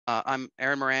I'm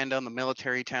Aaron Miranda. I'm the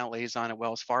military talent liaison at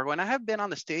Wells Fargo, and I have been on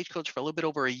the Stagecoach for a little bit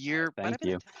over a year. Thank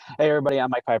you. Hey, everybody. I'm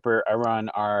Mike Piper. I run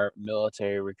our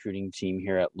military recruiting team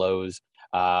here at Lowe's.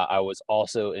 I was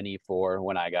also an E4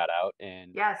 when I got out.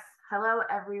 And yes, hello,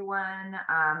 everyone.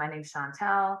 My name's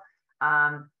Chantel.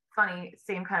 Funny,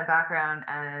 same kind of background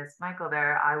as Michael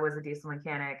there. I was a diesel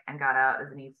mechanic and got out as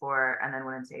an E4 and then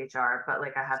went into HR. But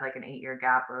I had an 8-year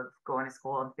gap of going to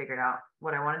school and figured out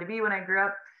what I wanted to be when I grew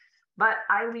up. But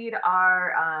I lead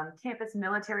our campus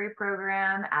military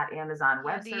program at Amazon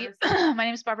Web Services. My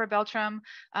name is Barbara Beltram.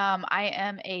 I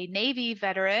am a Navy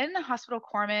veteran, hospital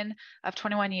corpsman of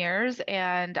 21 years,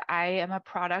 and I am a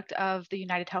product of the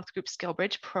United Health Group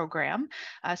SkillBridge program.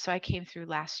 So I came through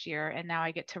last year, and now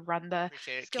I get to run the.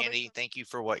 Appreciate it, Candy. Thank you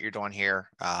for what you're doing here.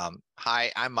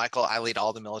 Hi, I'm Michael. I lead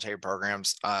all the military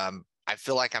programs. I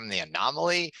feel like I'm the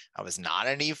anomaly. I was not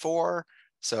an E4.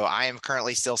 So I am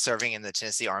currently still serving in the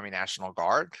Tennessee Army National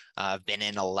Guard. I've been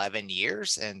in 11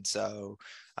 years. And so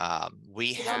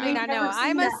we have... No,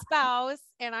 I'm a spouse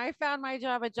and I found my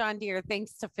job at John Deere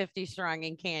thanks to 50 Strong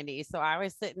and Candy. So I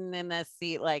was sitting in this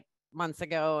seat months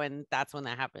ago and that's when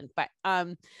that happened. But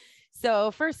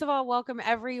so first of all, welcome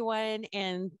everyone.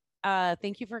 And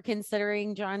thank you for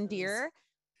considering John Deere.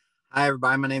 Hi,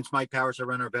 everybody. My name's Mike Powers. I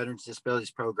run our Veterans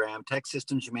Disabilities Program. Tech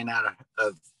Systems you may not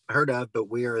have heard of, but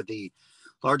we are the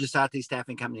largest IT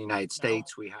staffing company in the United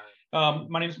States. We hire.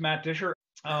 My name is Matt Disher,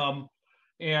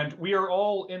 and we are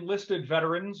all enlisted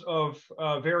veterans of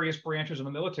various branches of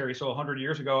the military. So 100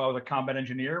 years ago, I was a combat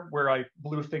engineer where I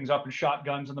blew things up in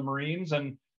shotguns in the Marines.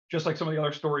 And just like some of the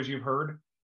other stories you've heard,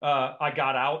 I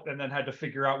got out and then had to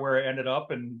figure out where I ended up.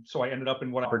 And so I ended up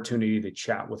in what opportunity to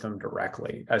chat with them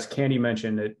directly. As Candy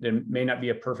mentioned, it may not be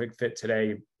a perfect fit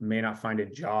today, may not find a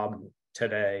job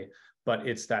today, but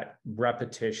it's that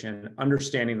repetition,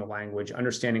 understanding the language,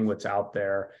 understanding what's out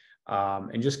there,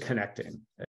 and just connecting.